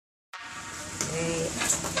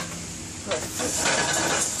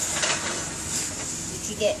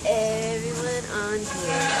get everyone on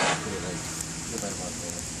here.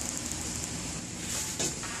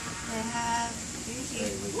 I have here.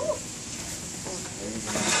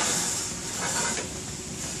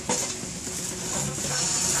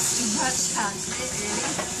 You brought chocolate, really?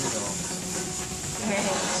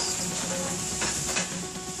 Alright.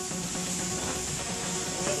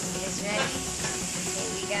 Okay, you guys ready? Okay,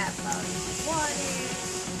 we got bottles of water.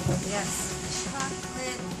 We got some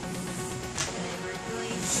chocolate. And we're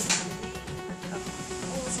going to make a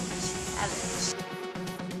boozled challenge.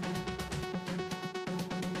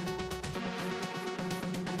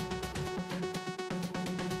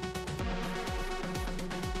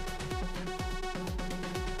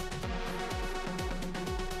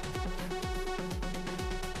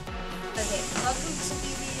 Okay, welcome to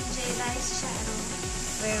BiBi and Jlyfe's channel,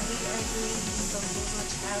 where we are doing the boozled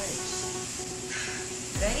challenge.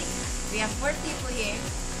 Ready? We have 4 people here,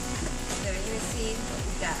 so we're gonna see what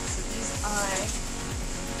we got. So these are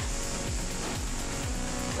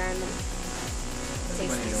random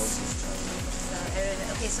tastes.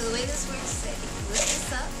 Okay, so the way this works is that if you lift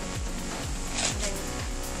this up and then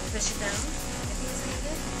push it down, I think it's really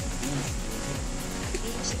good.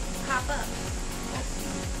 It should pop up.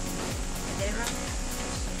 Did it wrong?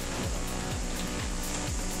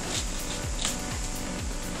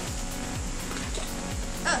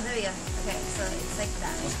 Oh, there we go. Okay, so it's like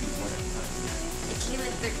that. It came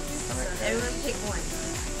in 3, so everyone pick one.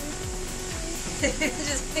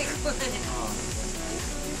 Just pick one.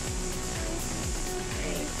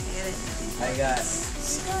 Alright, I got it. I got.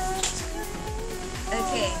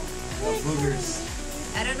 Okay. Boogers.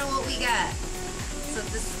 I don't know what we got. So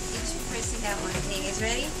this each person got one. Okay, you guys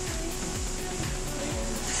ready?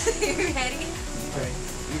 You ready? Okay.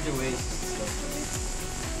 Either way, it's disgusting.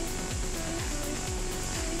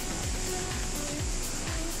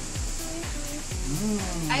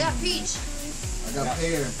 I got peach. I got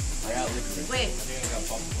pear. I got liquor. Wait. I think I got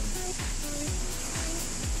popcorn.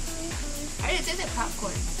 I didn't say that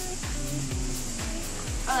popcorn.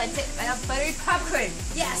 Oh, I got buttered popcorn.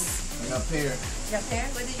 Yes. I got pear. You got pear?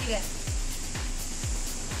 What did you get?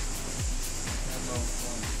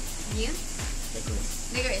 You?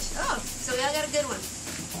 Licorice. Oh, so we all got a good one.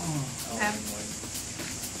 Okay.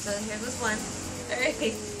 So here goes one. Alright,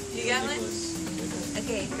 you got one?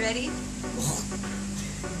 Okay, ready?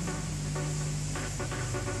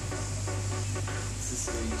 This is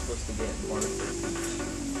where you're supposed to get Barf.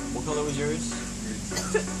 What color was yours?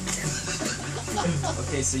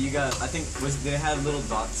 Okay, so you got, I think, did it have little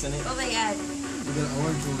dots in it? Oh my god. We got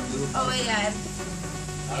orange one. Oh my god.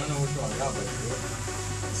 I don't know which one I got, but sure.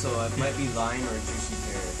 So it might be lime or juicy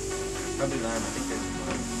pear. Probably lime. I think there's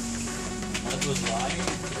lime. Mine was lime or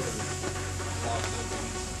lime?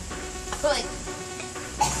 Like,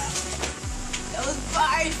 that was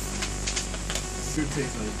Barf. Should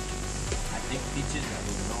taste like. I think peaches. I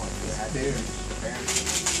don't know. It had pear. Pear.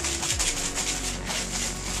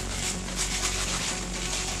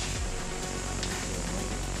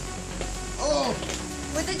 Oh!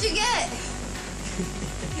 What did you get?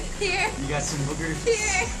 Here. You got some boogers?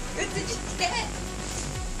 Here. What did you get?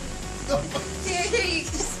 Here, you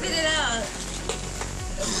can spit it out.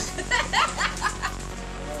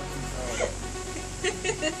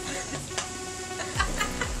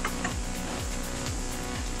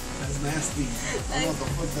 That's nasty. I don't know what the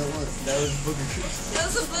fuck that was. That was boogers. That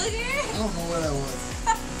was a booger? I don't know what that was.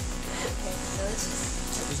 Okay, so let's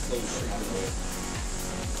just close it.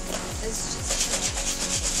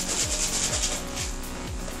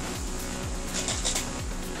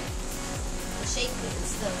 shake it and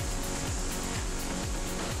stuff.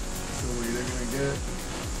 So we're either gonna get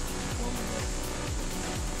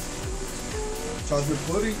chocolate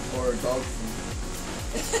pudding or dog food.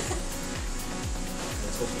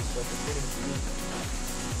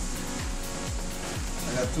 I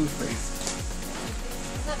got toothpaste.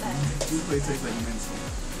 It's not bad. Toothpaste tastes like mint.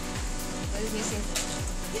 What did you say?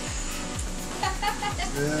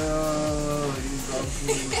 Yeah, eat dog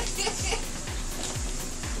food.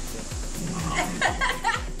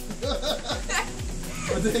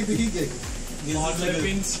 What the heck did he get? Long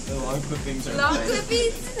clippings. The long clippings are long nice.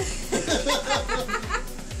 clippings?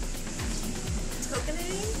 It's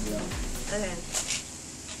coconut-y? Yeah. Okay.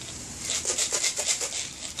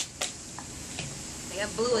 I got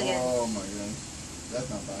blue again. Oh my god. That's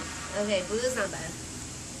not bad. Okay, blue is not bad.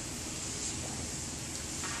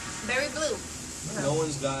 Very blue. No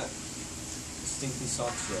one's got stinky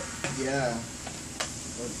socks yet. Yeah.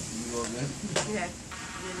 You go again? Okay.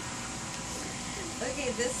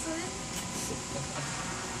 Okay, this one.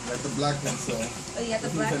 Like the black one, so. Oh, you got the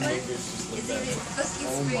black one? Is it fucking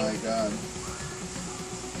Oh spring? my god.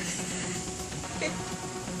 I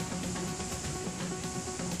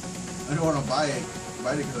don't want to buy it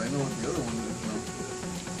because I know what the other one is now.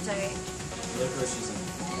 Sorry. Licorice is in.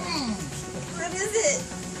 What is it?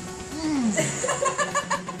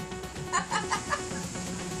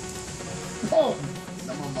 Oh!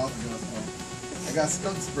 Now my mouth is gonna smell. I got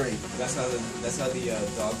skunk spray. That's how the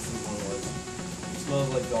dog food one was. It smells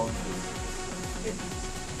like dog food.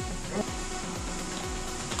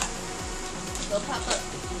 Go pop up.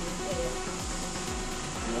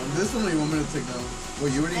 You want this one or you want me to take down? Well,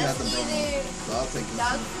 you already had the brown one. Either So I'll take this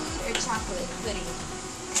dog one. food or chocolate pudding.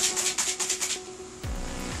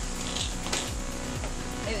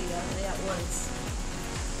 There we go. I got once.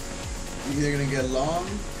 You're either gonna get long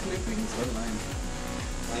clippings or line.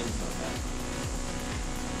 Lime's not bad.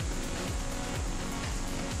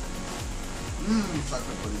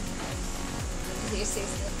 Chocolate pudding. Yours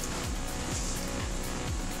tastes good.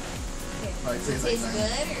 Okay. Probably Does it tastes like taste lime. good or is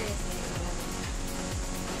it whatever?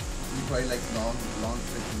 You probably like long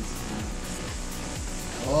clippings.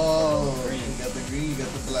 Oh, Green. you got the green, you got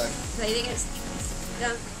the black. So you think it's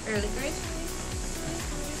skunk or licorice?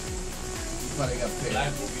 You probably got pear.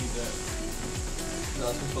 Black will be the.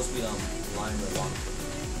 No, it's supposed to be lime or long.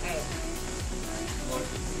 Alright. Long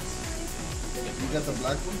pieces. You got the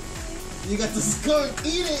black one? You got the skunk.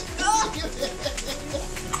 Eat it! Oh!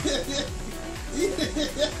 Eat it!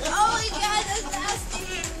 Oh my god, that's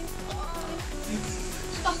nasty!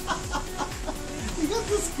 You got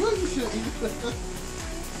the skunk. You should eat it.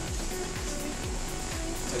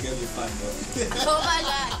 I'll give you $5. Oh my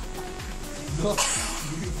god! No.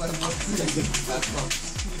 Give you 5 bucks.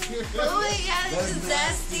 Oh my god, this is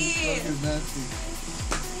nasty! Skunk is nasty.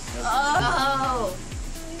 Oh!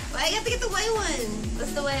 Why I have to get the white one?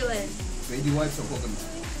 What's the white one? Baby wipes or coconut.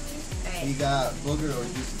 Alright. You got booger or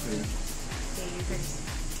juicy pear. Okay, you first.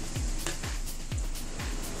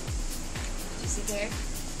 Juicy pear?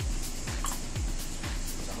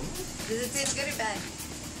 Does it taste good or bad?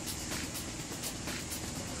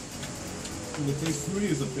 The taste fruity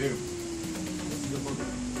is a pear.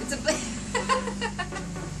 It's a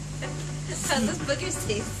How does boogers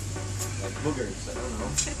taste? Like boogers, I don't know.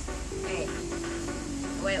 Alright.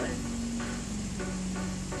 White one.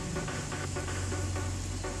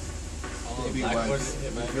 Baby Black wipes. one,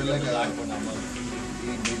 if I You're feel like like a- black one, I'm on.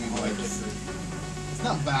 Eating baby wipes. It's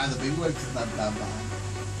not bad. The baby wipes is not that bad.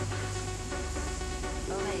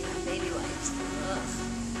 Oh my god, baby wipes. Ugh.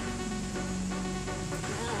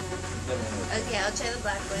 Okay, I'll try the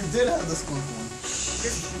black You one. did have the skunk one.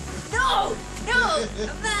 No! No!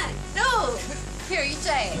 I'm not! No! Here, you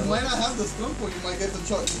try You it. might not have the skunk one. You might get the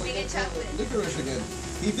chocolate. We get chocolate. Licorice again.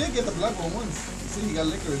 He did get the black one once. You see, he got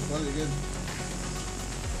licorice probably again.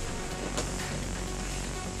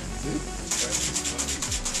 See?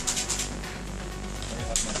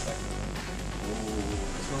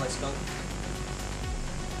 It smells like skunk.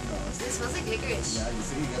 No, it's It smells like licorice. yeah, you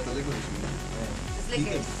see, he got the licorice again. It's He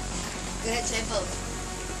licorice. Go ahead, try both. I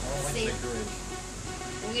don't like See? licorice.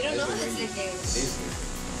 We don't know if it's It licorice. is licorice.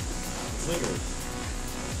 It's licorice.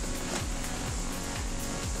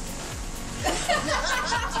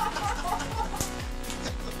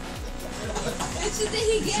 What should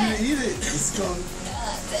he You get? should eat it, the skunk.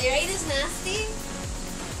 The right is nasty?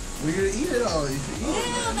 We're gonna eat it all. You should eat it.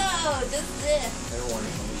 Hell no, just this. I don't want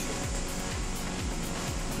it on the show.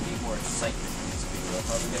 We need more excitement in this video. I'm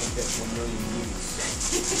probably gonna get 1 million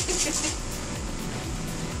views.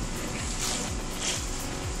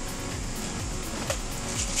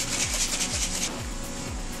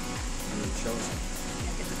 You're chosen.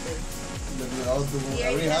 I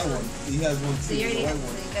already had one. He has one So too, you already the have white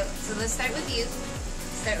one. so you go. So let's start with you.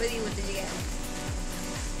 Start with you. What did you get?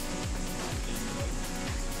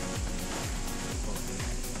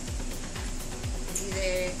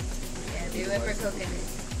 Either baby whip or coconut.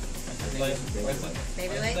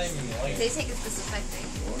 Baby wipes? They take us disinfecting.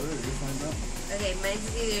 Order it, you find out. Okay, mine's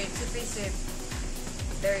either toothpaste or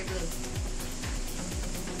berry blue.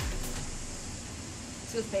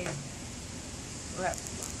 Toothpaste. Okay.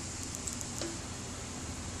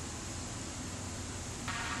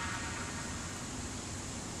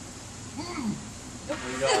 What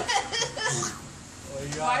you got? What you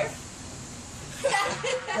got? Barf?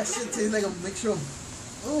 That shit tastes like a mixture of,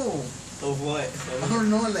 oh, Of what? I don't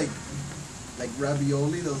know, like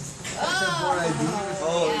ravioli, those Oh.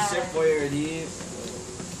 Oh, Yeah. Chef Boyardee.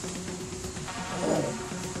 Oh,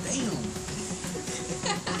 damn.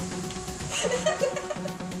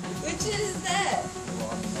 Which is that?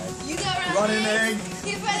 You got rotten Rotten egg. eggs?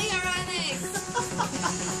 You probably got rotten eggs.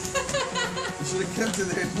 You should have kept it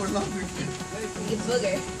there more longer. You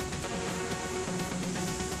booger.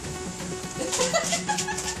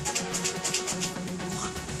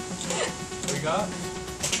 you got?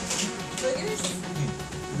 Boogers?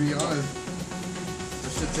 To be honest,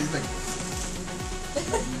 this shit tastes like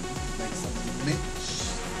some mint.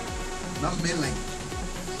 Not mint, like, I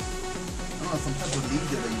don't know, some type of leaf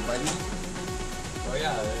that you bite it. Oh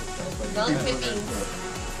yeah, that's like Non-fit beans.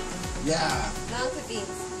 Yeah. Non-fit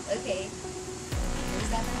beans. Okay. Is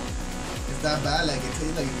that bad? It's that bad, like it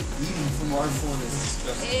tastes like you're eating from our phone. this is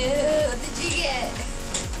just Ew, what did you get?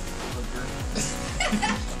 burger.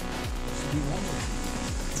 Should be one more.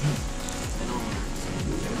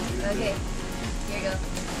 Okay, here you go.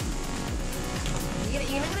 You're not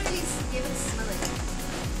gonna really be able to smell it.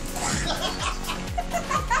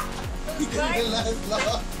 You didn't last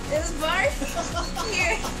long. It was Barf.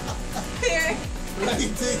 Here. Here. Right,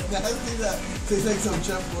 it tastes nasty. That tastes like some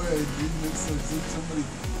chef boy. You mix somebody.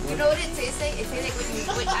 You know what it tastes like? It tastes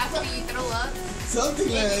like when after you throw up. Something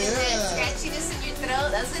like And that, you get that yeah. scratchiness in your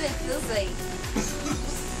throat. That's what it feels like.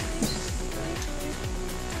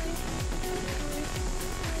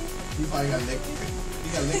 He probably got licked. He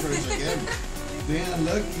got licorice again. Damn,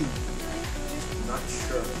 lucky. Not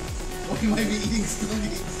sure. Oh, he might be eating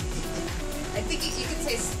Stinky. I think you can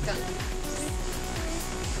taste skunk.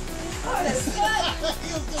 Oh, that's skunk!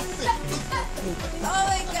 He was gonna say. Oh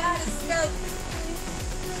my god, it's skunk!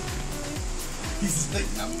 He's like,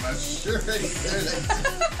 I'm not sure. He's there like,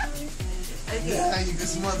 Okay. yeah, you can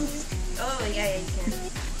smell this. Oh, yeah, you can.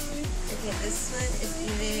 Okay, this one is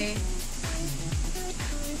either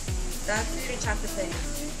dog food or chocolate pudding.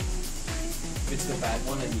 If it's the bad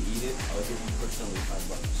one and you eat it, I'll give you personally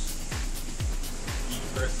 $5. Eat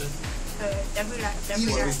person? Definitely not.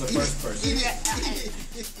 Whoever's the first person. Eat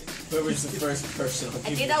it. Whoever's the first person. I'll I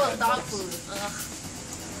give did you that with $5. dog food. Ugh.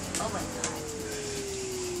 Oh my god.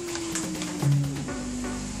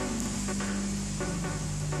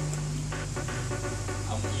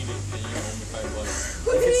 I'm eat it and you owe me $5.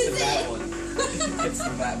 What If it's is the bad it? one. If it's the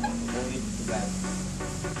bad one. Only if it's the bad one.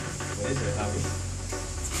 What is it, Javi?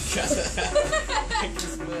 Because I can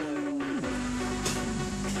smell it.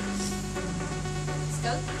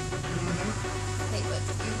 Skunk? Hey, what?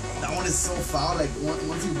 That one is so foul. Like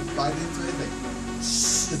once you bite into it, like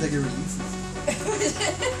it's like it releases.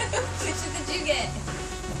 Which one did you get?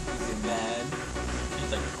 Is it bad?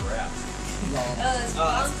 It's like grass. Long. Oh, it's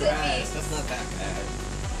long cookie. That's not that bad.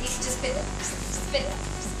 You should just spit it. Just spit it out.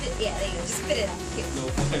 Just spit, yeah, there you go. Just spit it out. Here. No,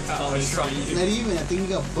 $5 from It's you. not even. I think you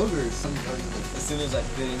got boogers. As soon as I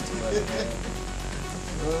fit into it.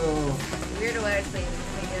 Oh. Weird water flavor.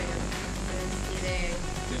 Okay, here we go. It's either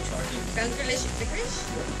Good charging. Gunkerlish licorice.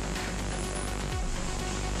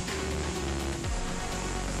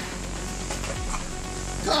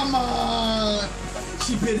 Come on!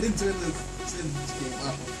 She bit into it. The chin came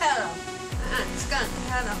out. Hello. Skunk.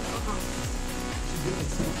 Hello. She bit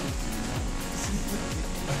into it.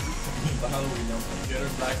 The Halloween number. Get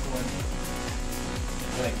her black one.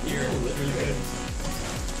 Like here, it's really good.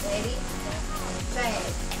 Ready? Try it.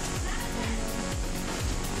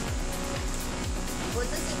 What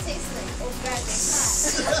does it taste like? Oh god,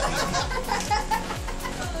 it's hot.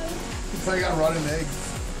 It's like I got rotten eggs.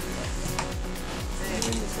 And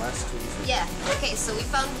this last two. Yeah, okay, so we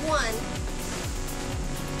found one.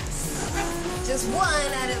 Just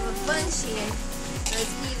one out of a bunch here. So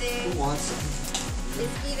it's Who either wants some?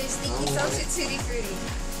 Stinky Sauce or Tutti-Fruitti.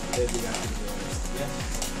 Baby, I can do it. Yeah.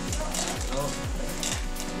 Oh.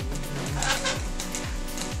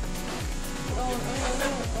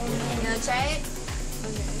 You wanna try it?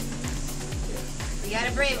 Okay. We got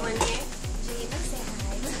a brave one here. Jane, say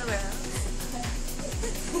hi to the world.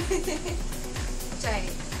 Try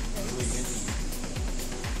it.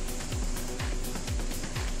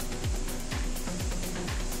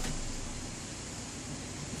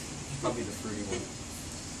 Probably the fruity one.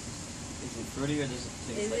 Is it fruity or does it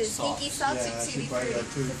taste Is like it sauce? Stinky Sauce Yeah, or I should buy that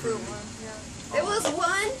Tutti-Fruitti? too. The fruit one. There was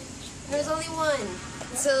one. There was only one.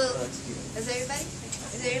 So, is everybody?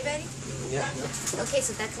 Is everybody? Yeah. Okay,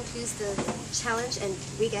 so that concludes the challenge and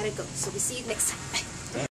we gotta go. So we see you next time. Bye.